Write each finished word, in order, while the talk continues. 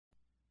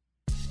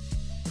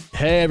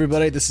Hey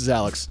everybody, this is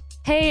Alex.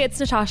 Hey, it's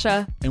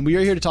Natasha. And we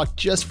are here to talk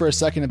just for a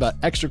second about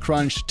Extra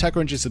Crunch,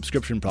 TechCrunch's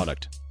subscription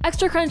product.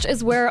 Extra Crunch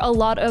is where a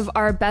lot of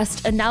our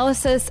best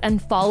analysis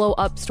and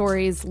follow-up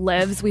stories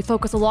lives. We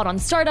focus a lot on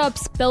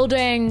startups,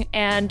 building,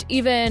 and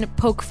even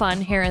poke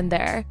fun here and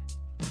there.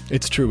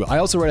 It's true. I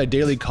also write a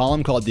daily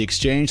column called The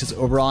Exchange that's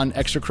over on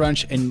Extra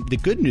Crunch. And the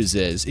good news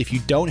is, if you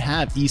don't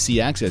have EC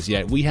access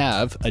yet, we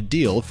have a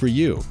deal for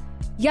you.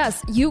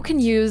 Yes, you can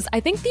use, I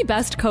think, the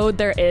best code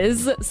there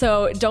is.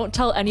 So don't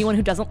tell anyone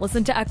who doesn't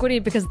listen to Equity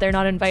because they're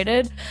not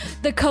invited.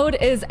 The code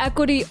is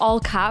Equity,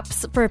 all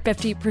caps, for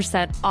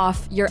 50%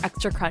 off your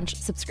Extra Crunch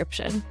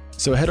subscription.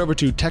 So head over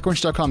to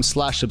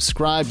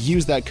TechCrunch.com/subscribe,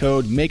 use that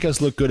code, make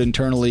us look good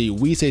internally.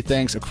 We say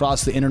thanks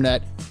across the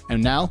internet.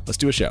 And now let's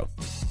do a show.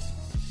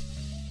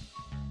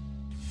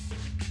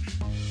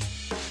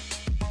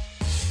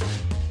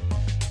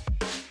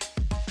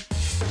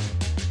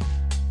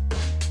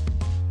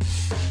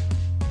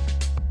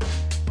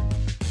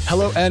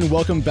 Hello and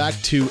welcome back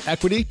to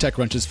Equity,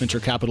 TechCrunch's venture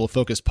capital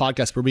focused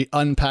podcast where we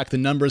unpack the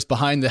numbers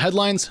behind the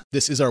headlines.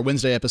 This is our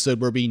Wednesday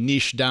episode where we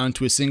niche down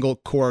to a single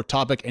core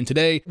topic. And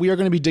today we are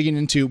going to be digging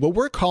into what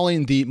we're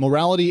calling the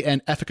morality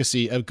and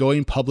efficacy of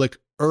going public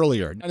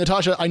earlier. Now,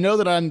 Natasha, I know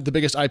that I'm the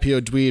biggest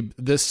IPO dweeb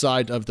this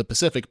side of the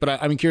Pacific, but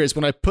I'm curious,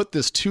 when I put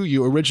this to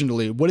you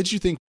originally, what did you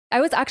think? I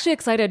was actually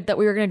excited that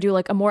we were going to do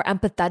like a more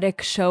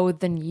empathetic show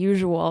than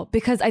usual,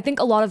 because I think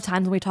a lot of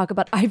times when we talk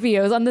about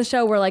IPOs on the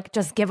show, we're like,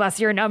 just give us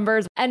your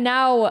numbers. And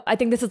now I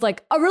think this is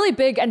like a really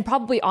big and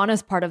probably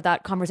honest part of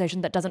that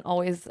conversation that doesn't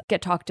always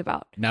get talked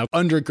about. Now,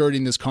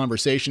 undergirding this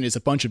conversation is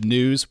a bunch of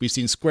news. We've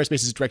seen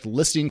Squarespace's direct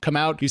listing come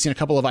out. We've seen a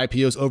couple of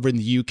IPOs over in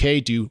the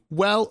UK do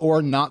well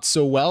or not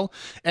so well.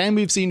 And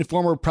we've seen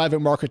former private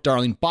market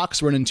darling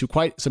Box run into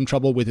quite some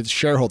trouble with its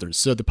shareholders.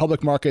 So the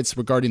public markets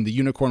regarding the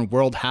unicorn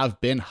world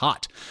have been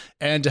hot.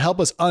 And to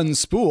help us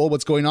unspool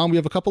what's going on, we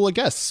have a couple of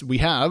guests. We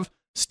have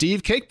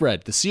Steve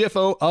Cakebread, the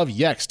CFO of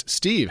Yext.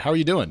 Steve, how are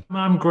you doing?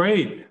 I'm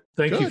great.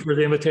 Thank you for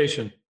the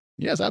invitation.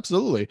 Yes,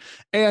 absolutely.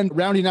 And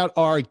rounding out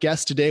our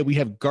guest today, we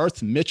have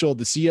Garth Mitchell,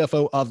 the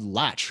CFO of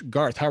Latch.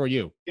 Garth, how are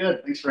you?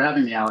 Good. Thanks for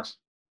having me, Alex.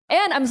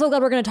 And I'm so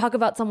glad we're going to talk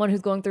about someone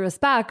who's going through a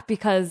SPAC,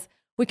 because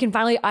we can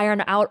finally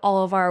iron out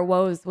all of our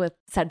woes with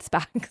said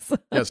SPACs.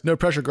 Yes, no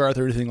pressure, Garth,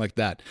 or anything like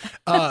that.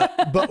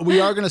 But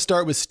we are going to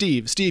start with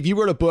Steve. Steve, you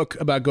wrote a book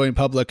about going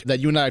public that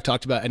you and I have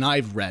talked about, and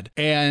I've read.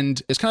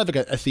 And it's kind of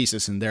like a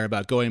thesis in there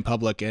about going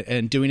public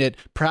and doing it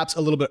perhaps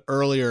a little bit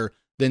earlier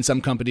than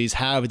some companies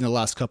have in the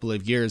last couple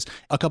of years.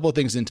 A couple of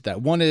things into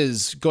that. One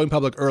is going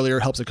public earlier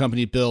helps a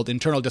company build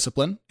internal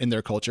discipline in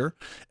their culture.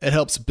 It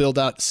helps build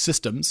out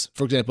systems,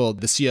 for example,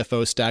 the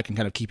CFO stack and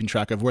kind of keeping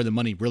track of where the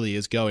money really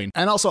is going,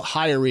 and also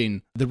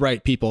hiring the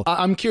right people.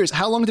 I'm curious,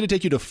 how long did it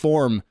take you to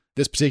form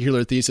this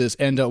particular thesis,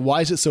 and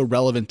why is it so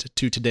relevant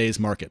to today's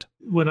market?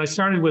 When I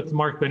started with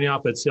Mark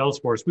Benioff at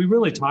Salesforce, we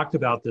really talked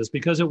about this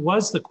because it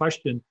was the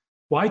question,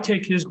 why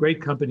take his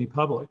great company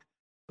public?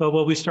 But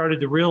what we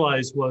started to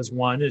realize was,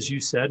 one, as you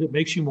said, it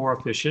makes you more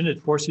efficient. It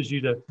forces you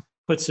to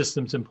put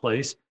systems in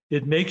place.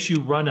 It makes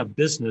you run a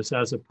business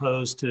as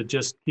opposed to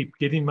just keep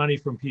getting money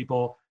from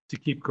people to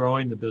keep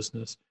growing the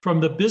business. From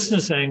the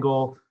business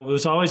angle, it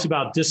was always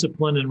about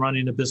discipline and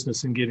running a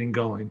business and getting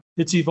going.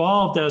 It's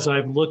evolved as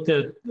I've looked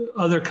at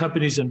other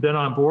companies and been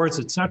on boards,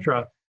 et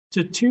cetera,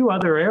 to two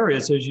other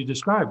areas, as you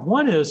described.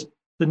 One is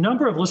the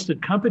number of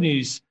listed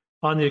companies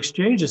on the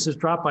exchanges has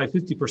dropped by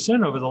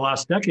 50% over the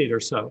last decade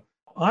or so.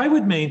 I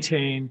would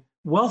maintain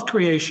wealth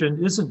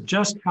creation isn't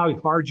just how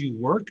hard you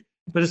work,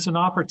 but it's an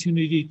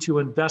opportunity to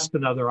invest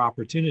in other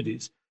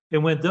opportunities.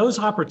 And when those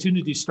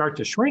opportunities start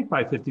to shrink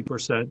by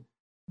 50%,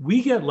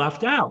 we get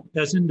left out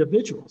as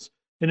individuals.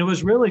 And it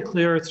was really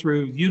clear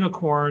through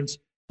unicorns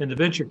and the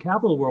venture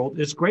capital world,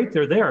 it's great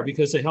they're there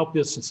because they help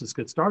businesses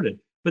get started.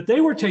 But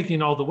they were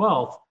taking all the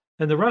wealth.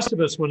 And the rest of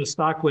us, when a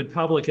stock went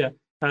public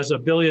as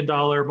 $1 billion,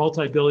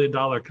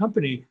 multi-billion-dollar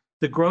company,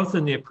 the growth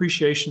and the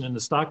appreciation in the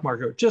stock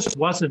market just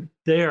wasn't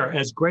there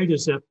as great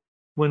as if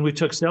when we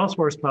took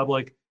Salesforce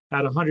public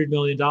at $100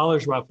 million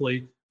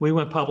roughly, we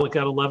went public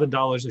at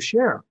 $11 a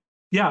share.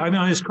 Yeah, I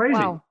mean, it's crazy.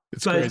 Wow.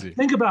 It's but crazy.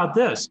 Think about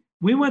this.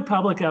 We went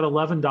public at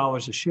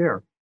 $11 a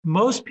share.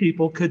 Most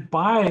people could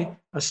buy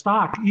a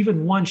stock,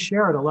 even one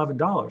share at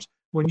 $11.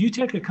 When you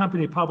take a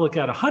company public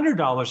at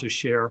 $100 a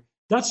share,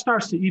 that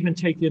starts to even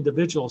take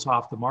individuals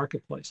off the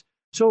marketplace.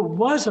 So it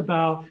was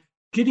about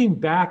getting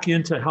back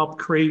in to help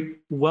create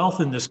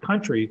wealth in this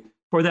country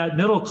for that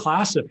middle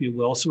class, if you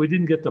will, so we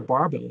didn't get the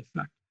barbell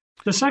effect.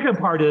 The second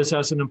part is,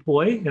 as an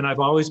employee, and I've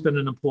always been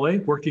an employee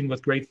working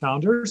with great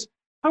founders,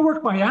 I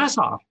work my ass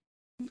off.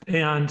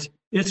 And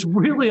it's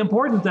really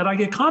important that I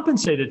get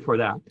compensated for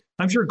that.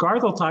 I'm sure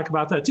Garth will talk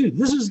about that too.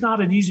 This is not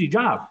an easy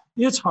job.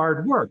 It's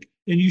hard work,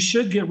 and you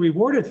should get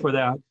rewarded for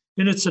that.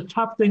 And it's a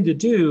tough thing to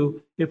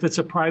do if it's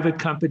a private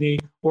company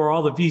or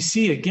all the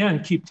VC,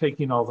 again, keep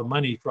taking all the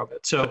money from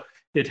it. So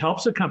it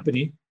helps a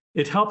company,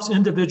 it helps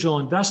individual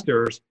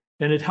investors,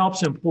 and it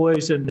helps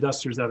employees and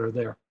investors that are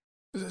there.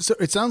 So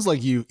it sounds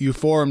like you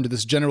formed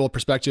this general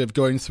perspective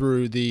going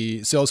through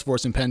the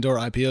Salesforce and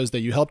Pandora IPOs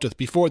that you helped with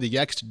before the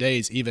Yext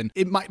days even.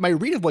 My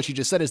read of what you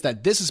just said is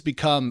that this has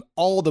become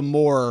all the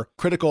more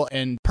critical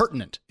and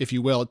pertinent, if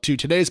you will, to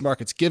today's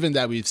markets, given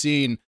that we've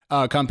seen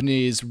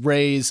companies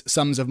raise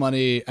sums of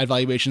money at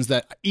valuations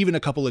that even a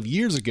couple of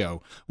years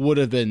ago would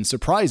have been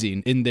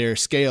surprising in their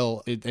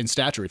scale and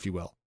stature, if you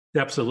will.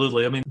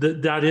 Absolutely. I mean,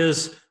 that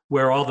is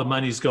where all the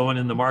money's going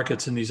in the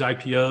markets and these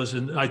IPOs.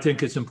 And I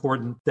think it's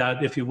important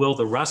that, if you will,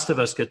 the rest of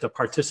us get to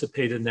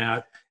participate in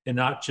that, and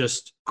not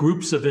just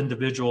groups of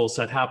individuals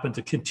that happen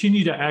to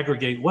continue to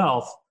aggregate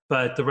wealth,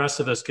 but the rest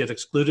of us get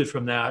excluded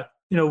from that.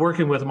 You know,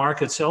 working with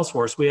Mark at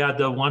Salesforce, we had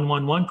the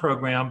 111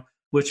 program,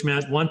 which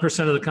meant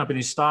 1% of the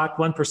company's stock,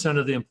 1%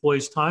 of the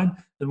employees' time,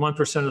 and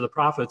 1% of the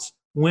profits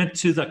went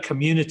to the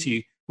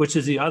community, which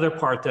is the other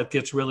part that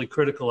gets really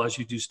critical as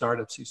you do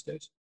startups these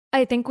days.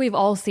 I think we've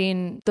all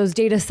seen those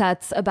data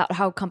sets about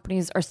how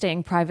companies are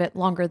staying private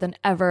longer than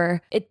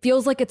ever. It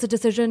feels like it's a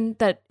decision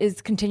that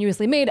is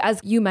continuously made, as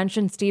you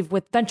mentioned, Steve,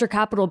 with venture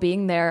capital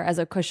being there as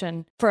a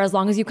cushion for as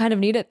long as you kind of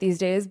need it these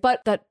days,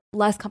 but that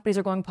less companies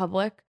are going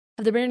public.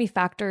 Have there been any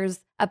factors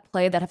at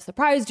play that have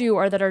surprised you,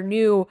 or that are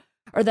new,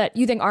 or that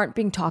you think aren't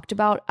being talked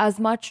about as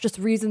much? Just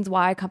reasons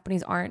why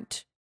companies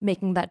aren't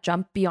making that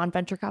jump beyond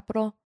venture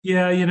capital?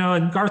 Yeah,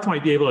 and Garth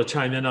might be able to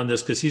chime in on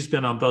this because he's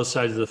been on both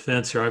sides of the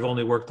fence here. I've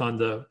only worked on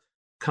the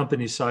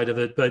company side of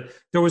it, but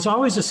there was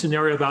always a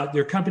scenario about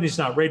your company's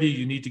not ready,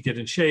 you need to get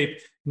in shape,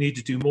 you need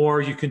to do more,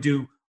 you can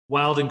do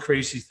wild and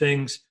crazy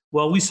things.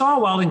 Well, we saw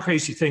wild and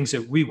crazy things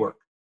at WeWork.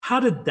 How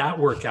did that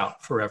work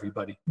out for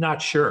everybody?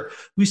 Not sure.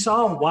 We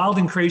saw wild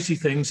and crazy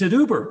things at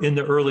Uber in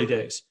the early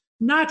days.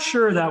 Not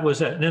sure that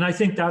was it. And I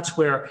think that's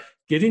where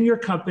getting your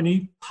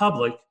company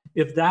public,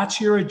 if that's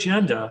your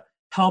agenda,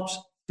 helps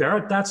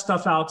ferret that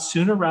stuff out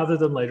sooner rather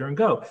than later and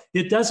go.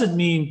 It doesn't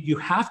mean you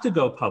have to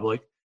go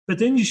public, but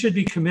then you should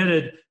be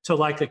committed to,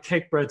 like a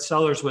Cakebread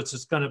Sellers, which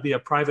is going to be a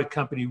private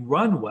company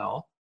run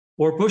well,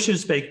 or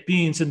Bush's Baked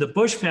Beans. And the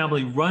Bush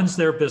family runs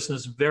their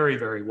business very,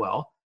 very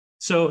well.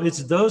 So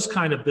it's those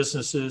kind of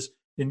businesses,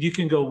 and you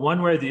can go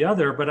one way or the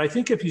other. But I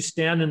think if you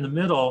stand in the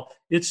middle,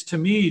 it's, to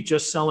me,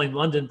 just selling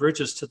London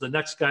bridges to the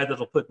next guy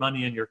that'll put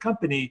money in your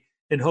company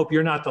and hope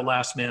you're not the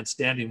last man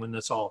standing when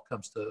this all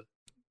comes to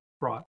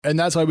fraught. And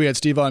that's why we had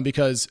Steve on,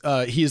 because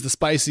he's the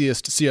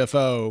spiciest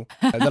CFO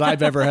that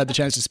I've ever had the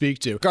chance to speak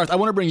to. Garth, I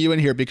want to bring you in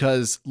here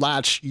because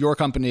Latch, your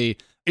company,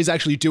 is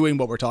actually doing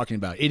what we're talking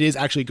about. It is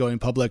actually going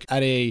public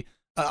at a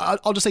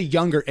I'll just say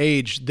younger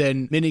age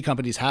than many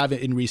companies have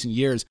in recent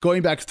years.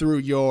 Going back through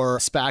your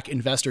SPAC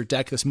investor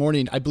deck this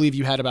morning, I believe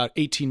you had about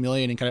 18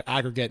 million in kind of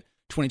aggregate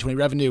 2020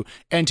 revenue.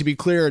 And to be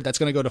clear, that's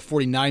going to go to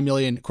 49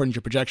 million according to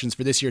your projections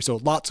for this year. So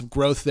lots of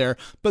growth there,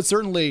 but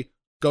certainly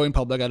going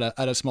public at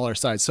a smaller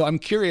size. So I'm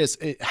curious,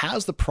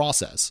 has the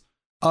process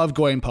of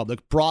going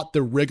public brought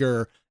the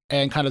rigor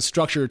and kind of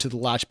structure to the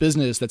Latch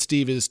business that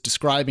Steve is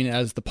describing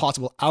as the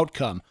possible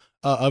outcome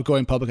of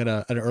going public at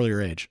an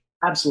earlier age?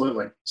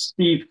 Absolutely.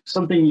 Steve,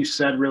 something you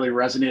said really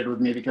resonated with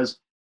me, because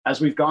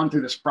as we've gone through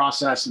this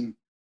process and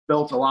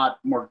built a lot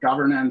more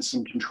governance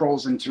and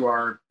controls into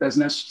our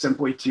business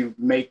simply to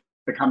make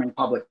becoming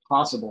public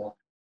possible,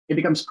 it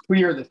becomes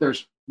clear that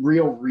there's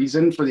real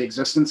reason for the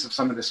existence of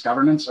some of this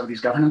governance, of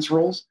these governance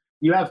rules.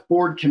 You have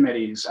board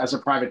committees as a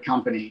private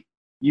company.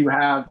 You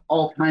have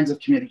all kinds of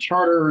committee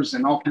charters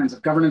and all kinds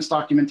of governance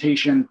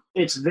documentation.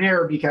 It's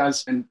there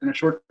because in a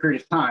short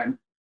period of time,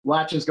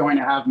 Latch is going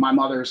to have my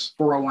mother's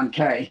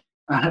 401k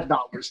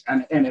dollars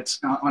and it's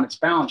on its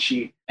balance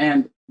sheet.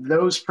 And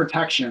those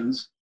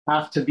protections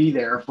have to be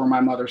there for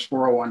my mother's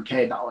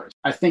 401k dollars.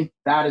 I think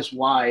that is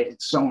why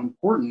it's so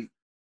important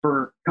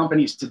for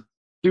companies to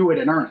do it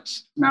in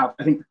earnest. Now,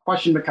 I think the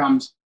question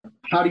becomes,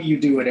 how do you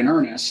do it in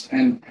earnest?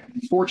 And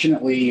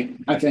fortunately,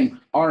 I think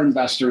our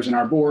investors and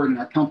our board and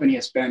our company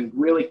has been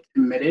really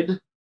committed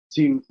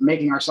to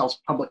making ourselves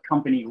public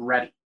company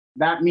ready.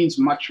 That means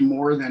much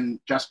more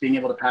than just being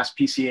able to pass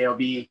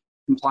PCAOB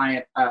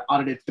compliant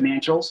audited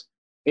financials.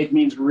 It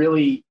means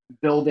really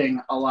building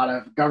a lot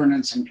of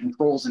governance and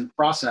controls and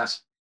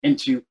process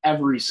into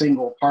every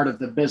single part of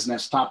the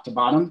business, top to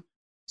bottom,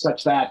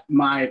 such that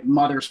my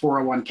mother's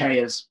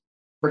 401k is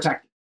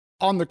protected.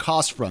 On the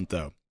cost front,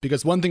 though,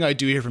 because one thing I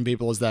do hear from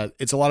people is that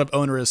it's a lot of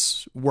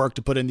onerous work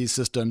to put in these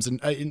systems.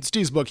 And in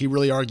Steve's book, he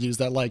really argues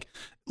that, like,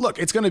 look,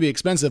 it's going to be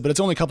expensive, but it's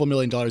only a couple $1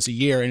 million a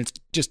year, and it's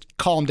just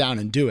calm down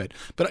and do it.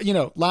 But,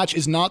 Latch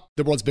is not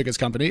the world's biggest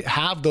company.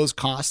 Have those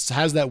costs?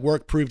 Has that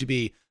work proved to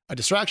be a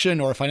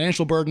distraction or a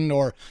financial burden?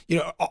 Or,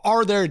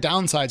 are there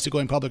downsides to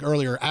going public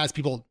earlier, as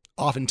people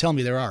often tell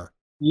me there are?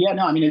 Yeah,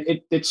 no, I mean,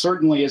 it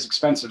certainly is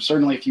expensive,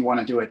 certainly if you want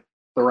to do it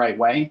the right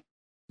way.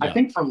 Yeah. I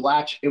think for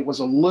Latch, it was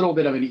a little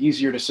bit of an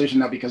easier decision,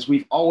 though, because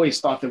we've always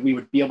thought that we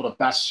would be able to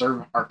best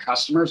serve our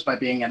customers by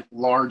being a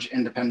large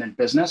independent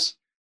business.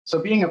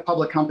 So being a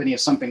public company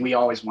is something we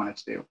always wanted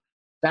to do.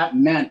 That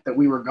meant that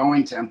we were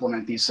going to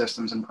implement these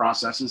systems and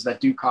processes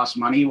that do cost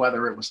money,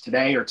 whether it was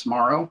today or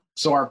tomorrow.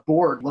 So our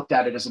board looked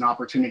at it as an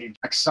opportunity to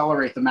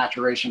accelerate the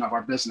maturation of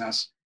our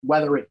business,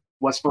 whether it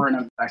was for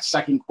a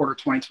second quarter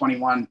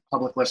 2021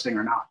 public listing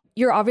or not.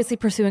 You're obviously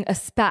pursuing a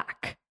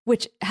SPAC,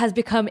 which has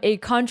become a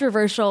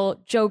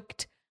controversial,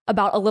 joked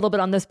about a little bit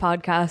on this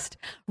podcast,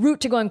 route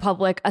to going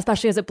public,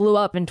 especially as it blew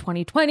up in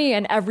 2020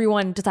 and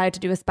everyone decided to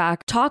do a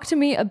SPAC. Talk to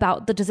me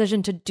about the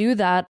decision to do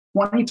that.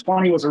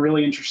 2020 was a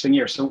really interesting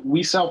year. So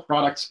we sell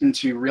products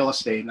into real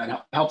estate, and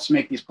that helps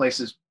make these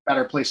places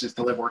better places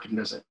to live, work, and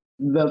visit.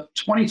 The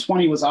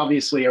 2020 was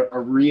obviously a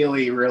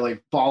really, really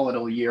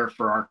volatile year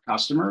for our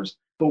customers,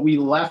 but we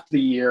left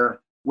the year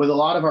with a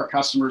lot of our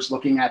customers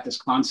looking at this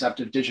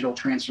concept of digital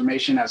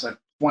transformation as a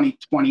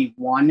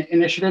 2021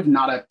 initiative,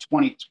 not a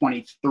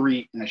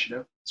 2023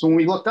 initiative. So when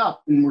we looked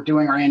up and we're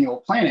doing our annual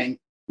planning,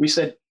 we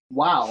said,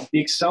 wow, the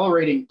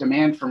accelerating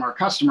demand from our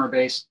customer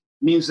base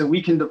means that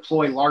we can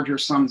deploy larger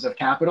sums of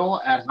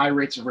capital at high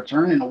rates of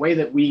return in a way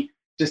that we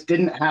just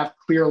didn't have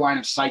clear line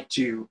of sight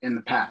to in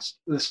the past.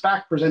 The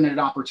SPAC presented an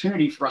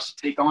opportunity for us to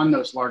take on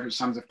those larger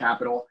sums of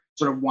capital,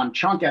 sort of one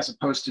chunk, as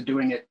opposed to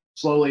doing it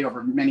slowly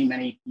over many,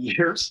 many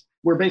years.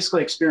 We're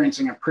basically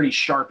experiencing a pretty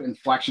sharp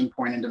inflection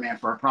point in demand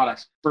for our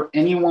products. For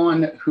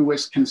anyone who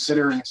is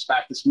considering a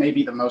SPAC, this may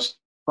be the most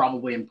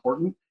probably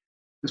important,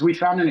 is we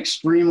found an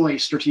extremely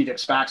strategic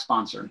SPAC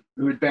sponsor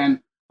who had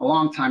been a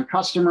longtime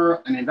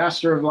customer, an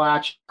investor of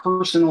Latch,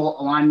 personal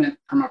alignment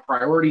from a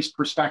priorities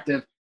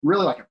perspective,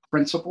 really like a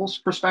principles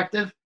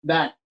perspective,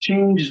 that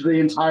changed the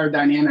entire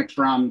dynamic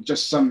from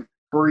just some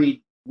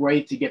hurried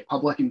way to get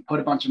public and put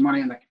a bunch of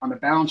money on the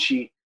balance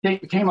sheet.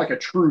 It became like a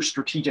true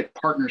strategic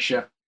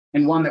partnership,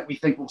 and one that we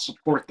think will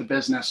support the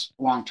business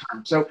long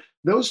term. So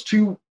those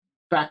two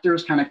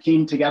factors kind of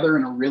came together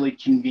in a really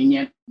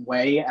convenient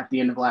way at the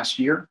end of last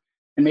year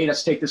and made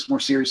us take this more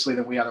seriously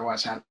than we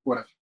otherwise would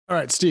have. All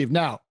right, Steve,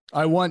 now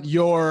I want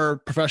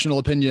your professional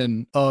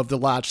opinion of the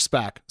Latch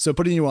SPAC. So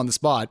putting you on the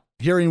spot,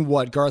 hearing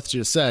what Garth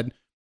just said,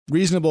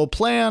 reasonable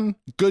plan,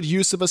 good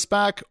use of a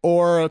SPAC,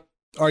 or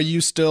are you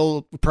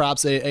still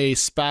perhaps a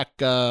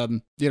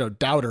SPAC,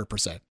 doubter per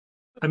se?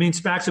 I mean,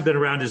 SPACs have been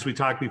around, as we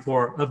talked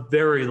before, a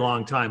very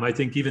long time. I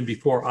think even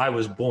before I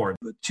was born.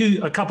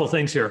 A couple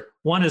things here.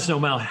 One is no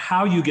matter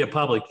how you get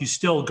public, you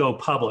still go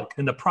public.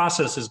 And the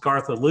process, as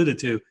Garth alluded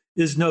to,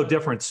 is no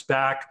different.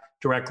 SPAC,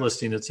 direct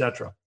listing, et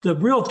cetera. The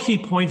real key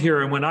point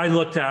here, and when I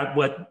looked at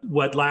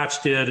what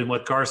Latch did and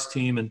what Garth's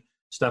team and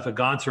stuff had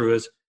gone through,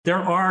 is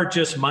there are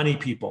just money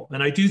people.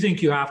 And I do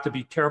think you have to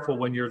be careful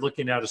when you're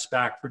looking at a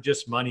SPAC for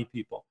just money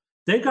people.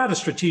 They've got a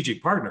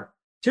strategic partner.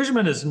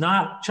 Tishman is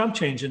not chump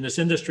change in this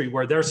industry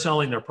where they're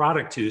selling their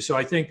product to. So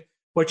I think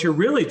what you're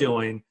really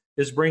doing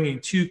is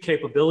bringing two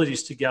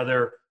capabilities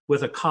together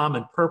with a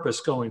common purpose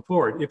going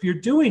forward. If you're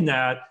doing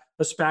that,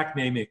 a SPAC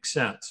may make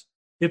sense.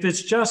 If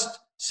it's just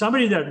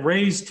somebody that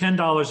raised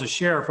 $10 a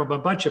share from a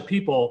bunch of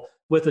people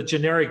with a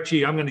generic,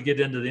 gee, I'm going to get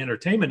into the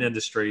entertainment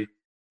industry,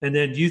 and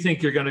then you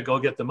think you're going to go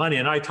get the money.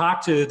 And I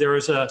talked to, there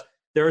is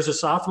a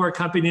software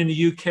company in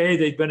the UK.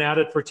 They've been at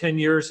it for 10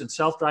 years in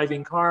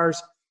self-driving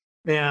cars.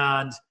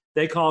 And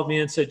they called me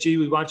and said, gee,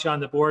 we want you on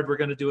the board. We're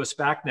going to do a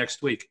SPAC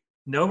next week.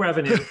 No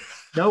revenue,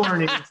 no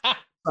earnings.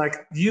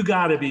 Like, you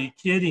got to be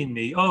kidding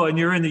me. Oh, and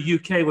you're in the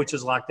UK, which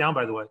is locked down,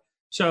 by the way.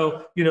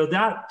 So,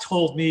 that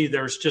told me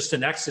there's just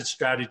an exit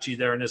strategy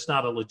there, and it's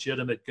not a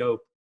legitimate go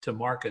to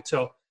market.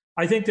 So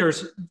I think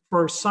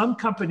for some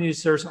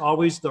companies, there's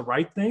always the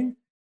right thing,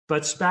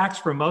 but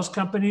SPACs for most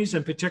companies,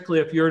 and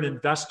particularly if you're an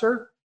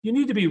investor, you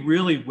need to be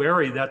really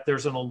wary that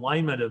there's an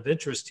alignment of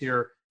interest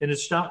here. And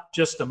it's not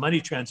just a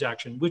money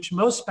transaction, which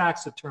most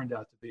SPACs have turned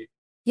out to be.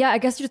 Yeah, I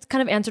guess you just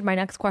kind of answered my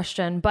next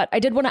question, but I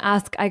did want to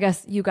ask, I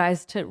guess, you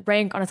guys to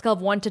rank on a scale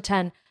of 1 to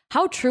 10,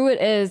 how true it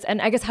is,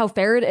 and I guess how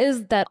fair it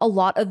is that a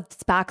lot of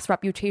SPAC's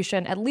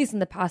reputation, at least in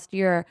the past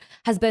year,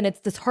 has been it's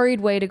this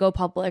hurried way to go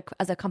public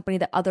as a company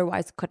that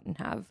otherwise couldn't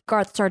have.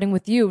 Garth, starting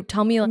with you,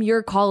 tell me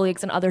your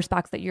colleagues and other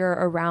SPACs that you're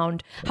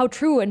around, how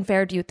true and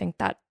fair do you think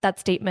that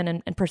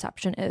statement and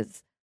perception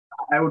is?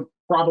 I would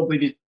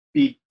probably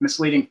be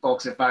misleading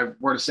folks if I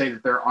were to say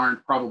that there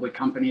aren't probably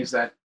companies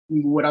that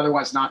would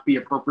otherwise not be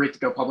appropriate to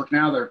go public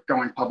now. They're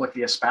going public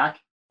via SPAC.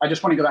 I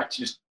just want to go back to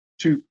just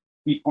two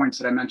key points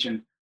that I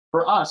mentioned.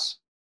 For us,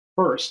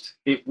 first,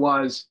 it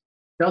was,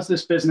 does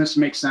this business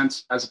make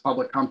sense as a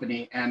public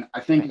company? And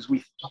I think as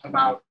we thought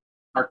about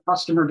our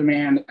customer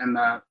demand and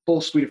the full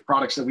suite of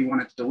products that we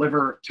wanted to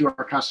deliver to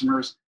our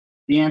customers,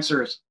 the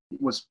answer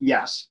was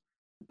yes.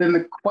 Then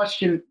the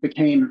question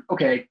became,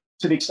 okay,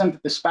 to the extent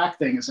that the SPAC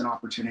thing is an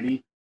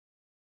opportunity,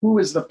 who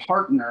is the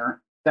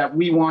partner that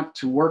we want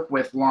to work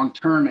with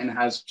long-term and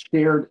has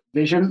shared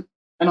vision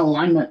and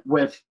alignment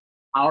with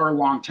our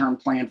long-term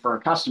plan for our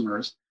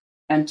customers?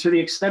 And to the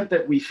extent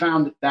that we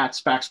found that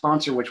SPAC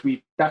sponsor, which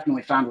we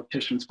definitely found with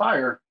Tishman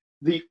Speyer,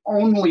 the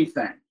only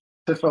thing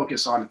to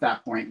focus on at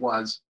that point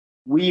was,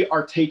 we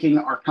are taking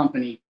our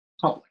company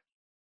public,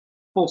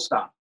 full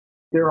stop.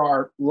 There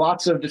are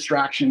lots of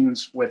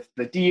distractions with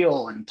the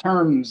deal and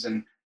terms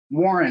and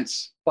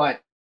warrants,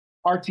 but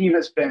our team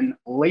has been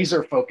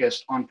laser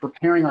focused on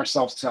preparing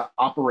ourselves to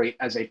operate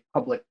as a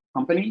public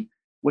company,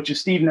 which, as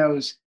Steve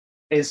knows,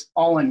 is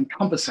all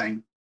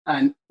encompassing.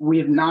 And we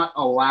have not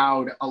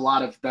allowed a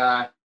lot of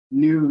the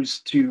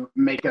news to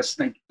make us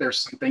think there's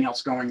something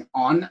else going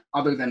on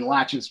other than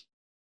Latch is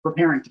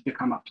preparing to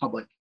become a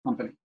public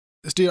company.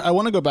 Steve, I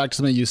want to go back to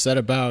something you said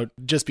about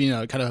just being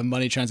a kind of a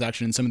money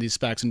transaction in some of these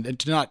SPACs, and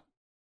to not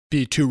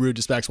be too rude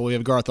to SPACs while we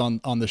have Garth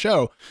on the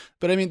show.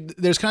 But I mean,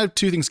 there's kind of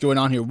two things going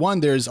on here. One,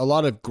 there's a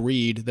lot of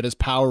greed that is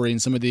powering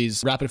some of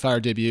these rapid fire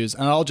debuts.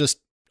 And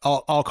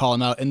I'll call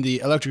them out in the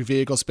electric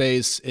vehicle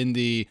space, in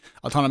the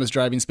autonomous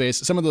driving space.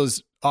 Some of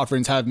those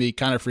offerings have me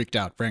kind of freaked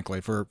out,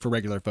 frankly, for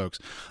regular folks.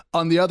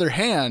 On the other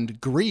hand,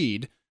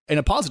 greed, in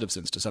a positive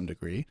sense to some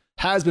degree,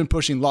 has been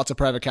pushing lots of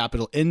private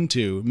capital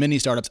into mini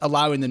startups,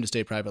 allowing them to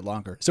stay private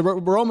longer. So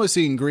we're almost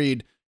seeing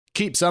greed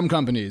keep some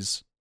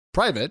companies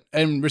private,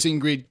 and we're seeing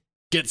greed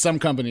get some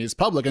companies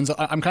public. And so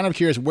I'm kind of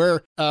curious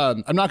where,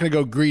 I'm not going to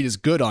go greed is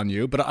good on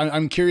you, but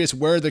I'm curious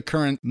where the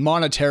current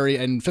monetary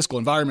and fiscal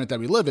environment that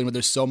we live in, where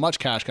there's so much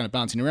cash kind of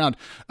bouncing around,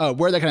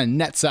 where that kind of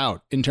nets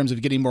out in terms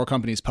of getting more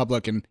companies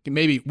public, and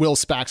maybe will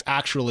SPACs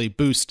actually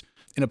boost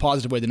in a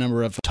positive way the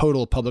number of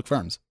total public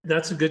firms?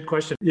 That's a good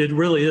question. It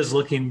really is.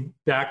 Looking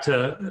back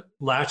to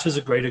Latch is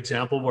a great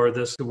example where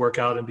this could work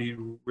out and be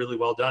really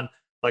well done.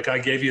 Like I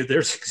gave you,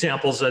 there's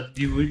examples that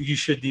you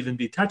shouldn't even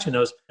be touching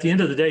those. At the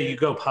end of the day, you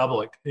go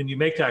public and you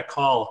make that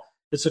call.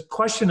 It's a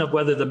question of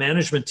whether the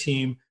management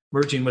team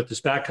merging with the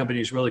SPAC company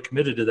is really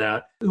committed to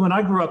that. When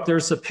I grew up,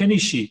 there's the penny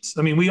sheets.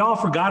 I mean, we all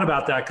forgot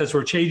about that because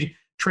we're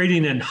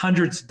trading in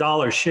hundreds of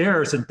dollar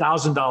shares and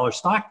 $1,000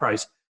 stock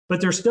price.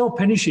 But there's still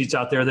penny sheets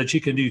out there that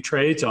you can do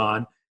trades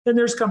on. And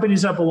there's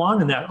companies that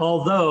belong in that.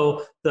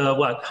 Although the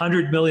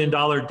 $100 million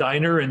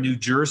diner in New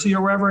Jersey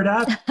or wherever it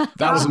at,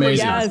 that was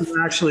amazing.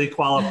 Doesn't actually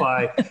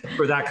qualify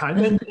for that kind.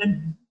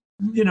 And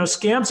you know,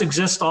 scams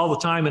exist all the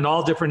time in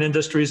all different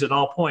industries at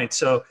all points.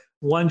 So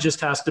one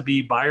just has to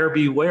be buyer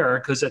beware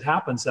because it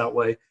happens that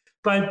way.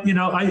 But you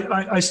know,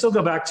 I still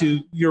go back to,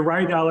 you're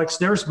right, Alex.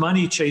 There's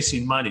money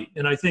chasing money,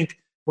 and I think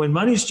when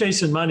money's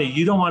chasing money,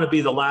 you don't want to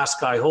be the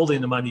last guy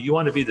holding the money. You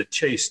want to be the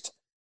chased.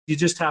 You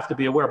just have to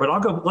be aware.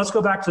 But let's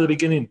go back to the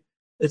beginning.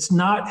 It's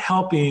not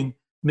helping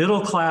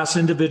middle-class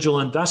individual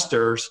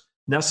investors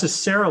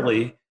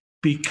necessarily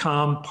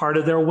become part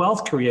of their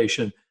wealth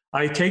creation.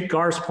 I take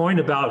Garth's point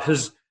about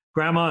his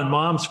grandma and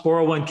mom's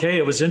 401k.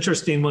 It was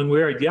interesting when we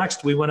were at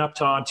Yext, we went up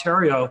to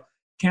Ontario,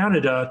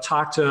 Canada,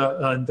 talked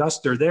to an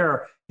investor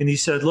there, and he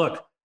said,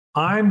 look,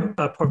 I'm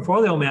a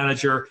portfolio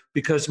manager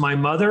because my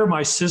mother,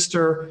 my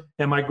sister,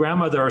 and my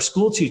grandmother are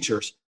school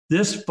teachers.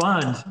 This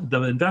fund,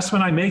 the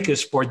investment I make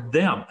is for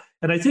them.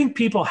 And I think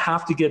people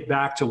have to get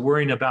back to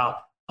worrying about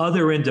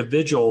other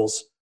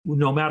individuals,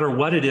 no matter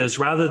what it is,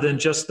 rather than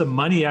just the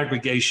money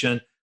aggregation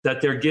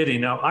that they're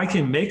getting. Now, I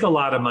can make a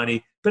lot of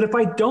money, but if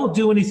I don't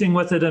do anything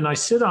with it and I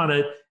sit on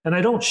it and I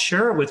don't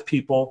share it with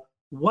people,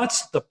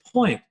 what's the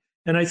point?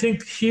 And I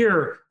think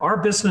here, our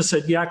business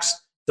at Yext,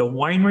 the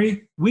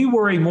winery, we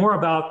worry more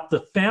about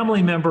the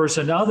family members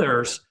and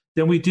others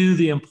than we do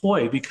the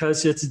employee,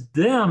 because it's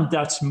them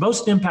that's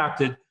most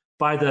impacted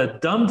by the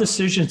dumb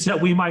decisions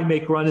that we might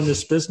make running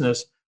this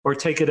business, or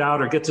take it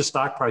out or get the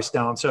stock price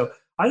down. So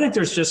I think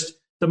there's just,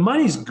 the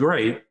money's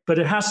great, but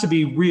it has to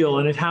be real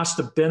and it has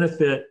to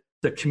benefit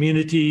the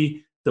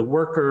community, the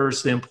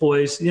workers, the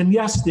employees, and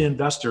yes, the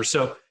investors.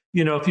 So,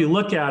 you know, if you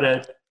look at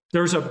it,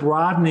 there's a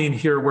broadening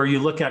here where you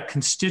look at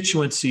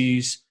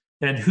constituencies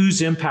and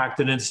who's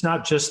impacted. And it's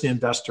not just the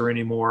investor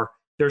anymore.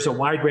 There's a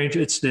wide range.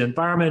 It's the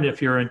environment. If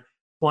you're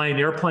flying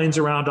airplanes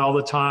around all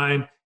the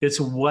time, it's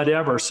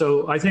whatever.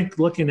 So I think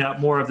looking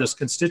at more of this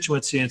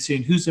constituency and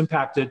seeing who's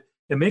impacted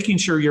and making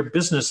sure your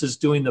business is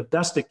doing the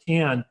best it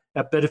can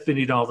at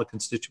benefiting all the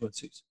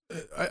constituencies.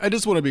 I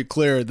just want to be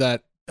clear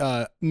that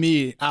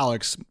me,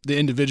 Alex, the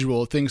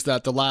individual, thinks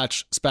that the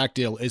Latch SPAC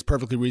deal is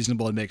perfectly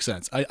reasonable and makes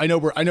sense. I know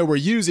we're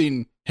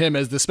using him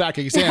as the SPAC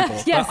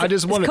example. Yes, I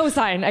just want to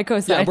co-sign. I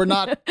co-sign. Yeah, we're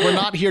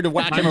not here to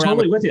whack him I'm around.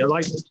 totally with you.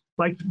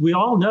 Like we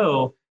all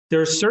know, there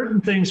are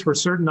certain things for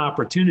certain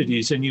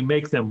opportunities, and you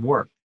make them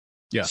work.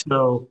 Yeah.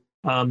 So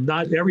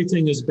not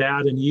everything is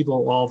bad and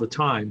evil all the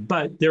time,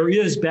 but there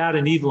is bad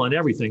and evil in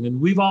everything.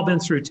 And we've all been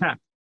through tech.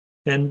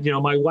 And you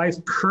know, my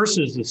wife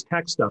curses this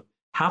tech stuff.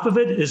 Half of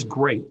it is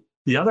great.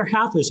 The other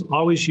half is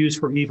always used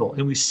for evil.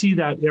 And we see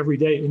that every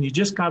day. And you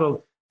just got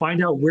to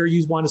find out where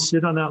you want to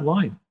sit on that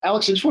line.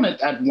 Alex, I just want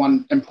to add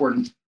one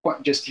important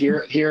point just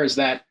here is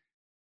that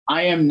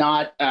I am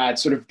not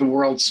sort of the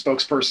world's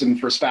spokesperson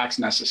for SPACs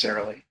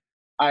necessarily.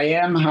 I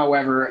am,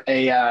 however,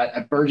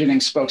 a burgeoning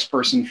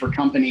spokesperson for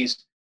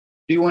companies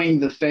doing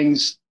the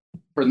things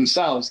for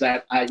themselves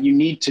that you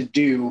need to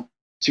do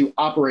to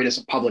operate as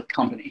a public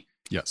company.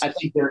 Yes. I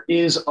think there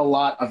is a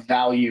lot of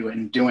value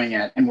in doing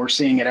it, and we're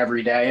seeing it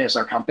every day as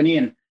our company.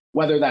 And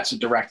whether that's a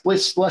direct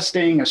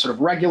listing, a sort of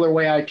regular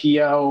way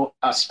IPO,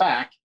 a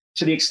SPAC,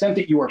 to the extent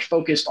that you are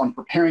focused on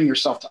preparing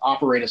yourself to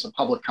operate as a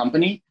public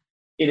company,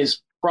 it is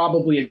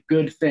probably a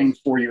good thing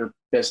for your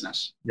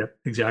business. Yep,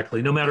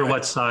 exactly. No matter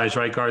what size,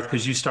 right, Garth?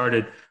 Because you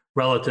started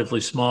relatively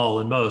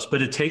small in most,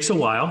 but it takes a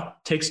while,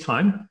 takes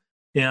time.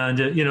 And,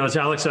 you know, as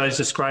Alex and I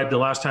described the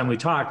last time we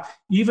talked,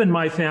 even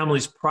my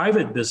family's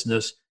private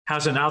business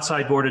has an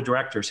outside board of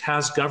directors,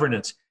 has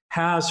governance,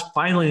 has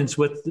filings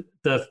with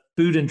the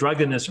Food and Drug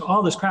Administration,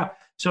 all this crap.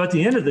 So at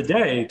the end of the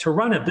day, to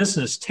run a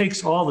business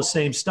takes all the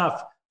same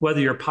stuff, whether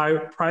you're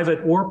private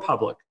or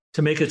public,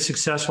 to make it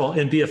successful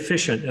and be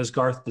efficient, as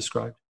Garth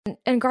described.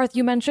 And Garth,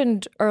 you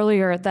mentioned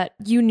earlier that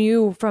you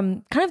knew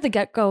from kind of the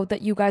get-go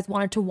that you guys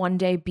wanted to one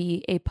day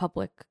be a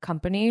public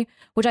company,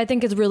 which I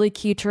think is really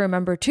key to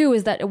remember too,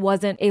 is that it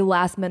wasn't a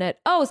last minute,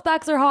 oh,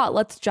 SPACs are hot,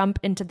 let's jump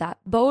into that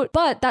boat.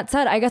 But that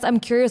said, I guess I'm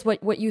curious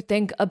what you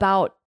think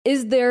about,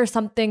 is there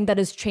something that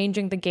is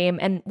changing the game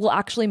and will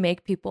actually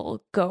make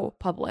people go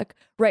public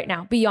right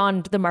now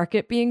beyond the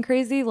market being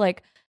crazy?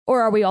 Like,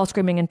 or are we all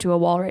screaming into a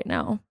wall right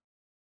now?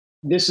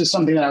 This is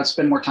something that I would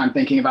spend more time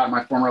thinking about in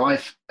my former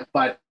life,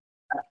 but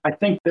I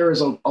think there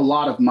is a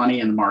lot of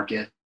money in the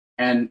market,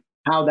 and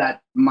how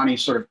that money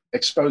sort of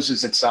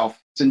exposes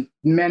itself to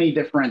many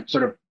different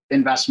sort of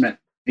investment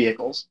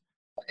vehicles.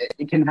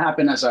 It can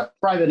happen as a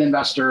private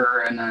investor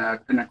and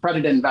an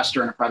accredited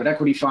investor in a private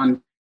equity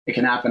fund. It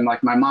can happen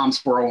like my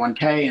mom's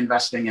 401k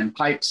investing in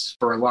pipes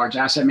for a large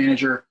asset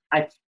manager.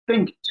 I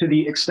think to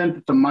the extent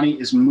that the money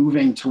is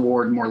moving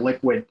toward more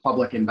liquid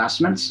public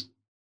investments,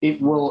 it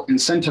will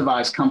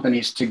incentivize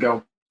companies to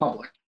go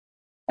public.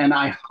 And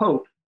I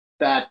hope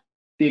that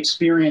the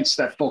experience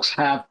that folks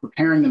have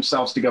preparing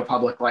themselves to go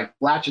public, like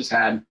Latch has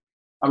had,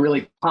 a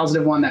really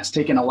positive one that's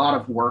taken a lot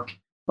of work,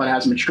 but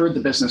has matured the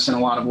business in a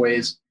lot of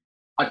ways,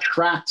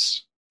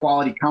 attracts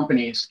quality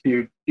companies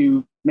to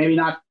do maybe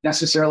not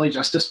necessarily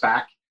just a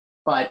SPAC,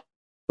 but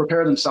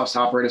prepare themselves to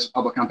operate as a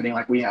public company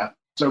like we have.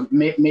 So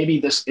maybe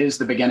this is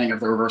the beginning of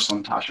the reversal,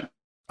 Natasha.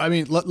 I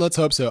mean, let's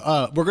hope so.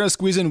 We're going to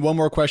squeeze in one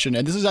more question,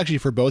 and this is actually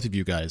for both of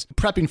you guys.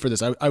 Prepping for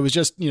this, I was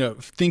just,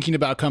 thinking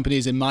about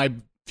companies in my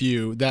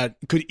view that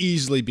could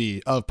easily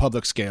be of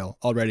public scale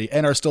already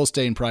and are still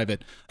staying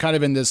private, kind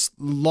of in this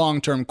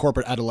long-term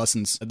corporate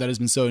adolescence that has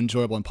been so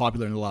enjoyable and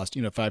popular in the last,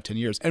 5-10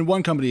 years. And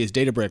one company is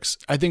Databricks.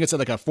 I think it's at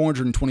like a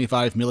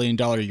 $425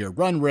 million a year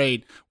run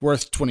rate,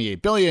 worth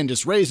 $28 billion,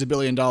 just raised $1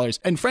 billion.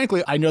 And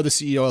frankly, I know the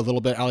CEO a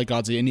little bit, Ali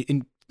Ghodsi,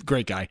 and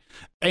great guy.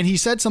 And he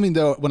said something,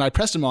 though, when I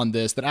pressed him on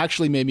this, that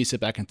actually made me sit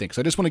back and think.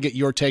 So I just want to get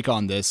your take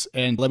on this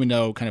and let me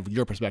know kind of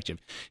your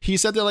perspective. He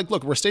said they're like,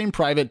 look, we're staying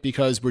private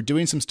because we're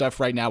doing some stuff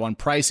right now on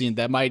pricing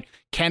that might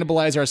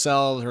cannibalize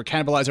ourselves or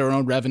cannibalize our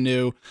own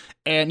revenue.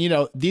 And,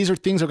 these are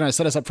things that are going to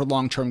set us up for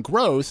long-term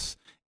growth.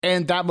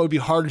 And that would be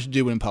harder to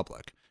do in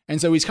public. And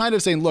so he's kind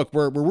of saying, look,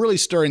 we're really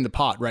stirring the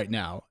pot right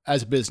now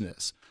as a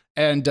business.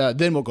 And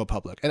then we'll go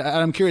public. And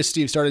I'm curious,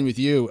 Steve, starting with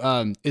you,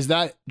 is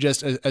that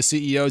just a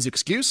CEO's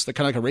excuse, kind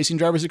of like a racing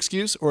driver's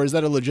excuse, or is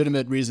that a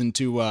legitimate reason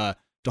to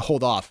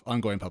hold off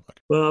on going public?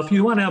 Well, if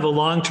you want to have a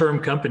long-term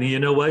company, you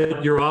know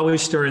what? You're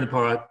always stirring the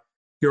pot.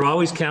 You're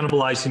always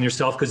cannibalizing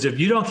yourself, because if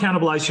you don't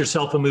cannibalize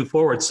yourself and move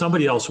forward,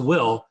 somebody else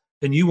will,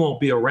 and you won't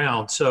be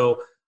around.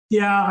 So,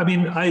 yeah, I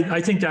mean, I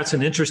think that's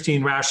an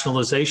interesting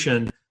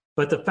rationalization.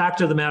 But the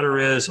fact of the matter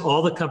is,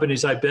 all the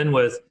companies I've been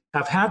with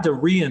have had to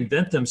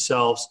reinvent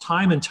themselves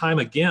time and time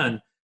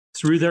again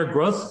through their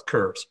growth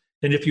curves.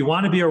 And if you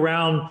want to be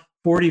around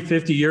 40,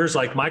 50 years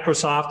like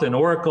Microsoft and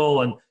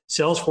Oracle and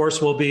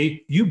Salesforce will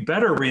be, you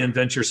better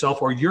reinvent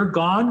yourself or you're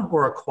gone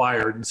or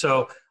acquired. And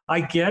so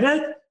I get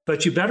it,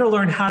 but you better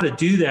learn how to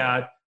do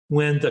that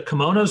when the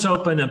kimono's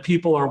open and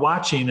people are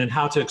watching, and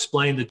how to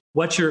explain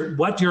what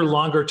your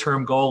longer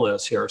term goal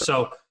is here.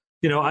 So,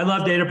 I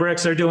love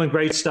Databricks. They're doing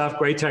great stuff,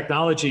 great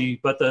technology.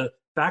 But the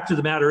fact of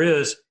the matter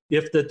is,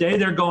 if the day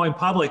they're going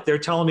public, they're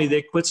telling me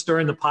they quit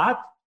stirring the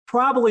pot,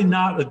 probably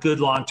not a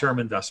good long-term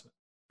investment.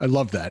 I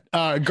love that.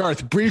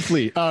 Garth,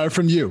 briefly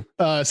from you,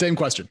 same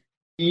question.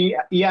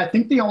 Yeah, I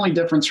think the only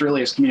difference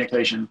really is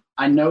communication.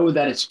 I know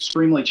that it's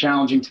extremely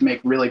challenging to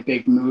make really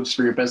big moves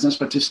for your business,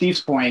 but to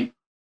Steve's point,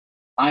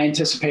 I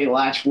anticipate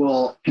Latch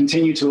will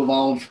continue to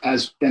evolve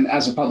as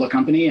a public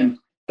company, and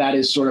that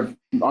is sort of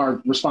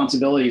our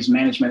responsibilities,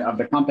 management of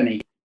the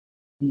company.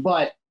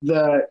 But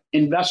the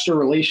investor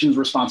relations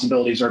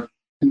responsibilities are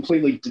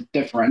completely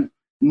different,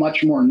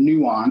 much more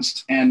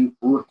nuanced, and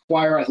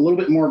require a little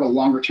bit more of a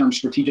longer term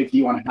strategic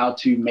view on how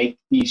to make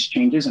these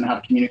changes and how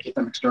to communicate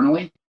them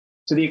externally.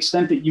 To the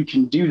extent that you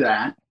can do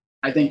that,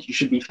 I think you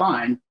should be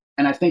fine.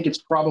 And I think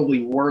it's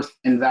probably worth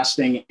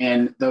investing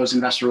in those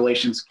investor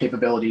relations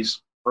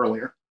capabilities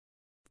earlier.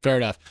 Fair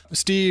enough.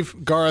 Steve,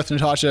 Garth,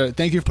 Natasha,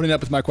 thank you for putting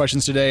up with my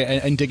questions today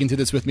and digging through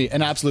this with me.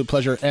 An absolute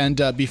pleasure.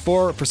 And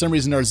before, for some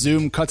reason, our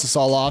Zoom cuts us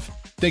all off,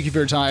 thank you for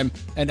your time.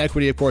 And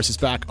Equity, of course, is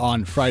back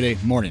on Friday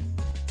morning.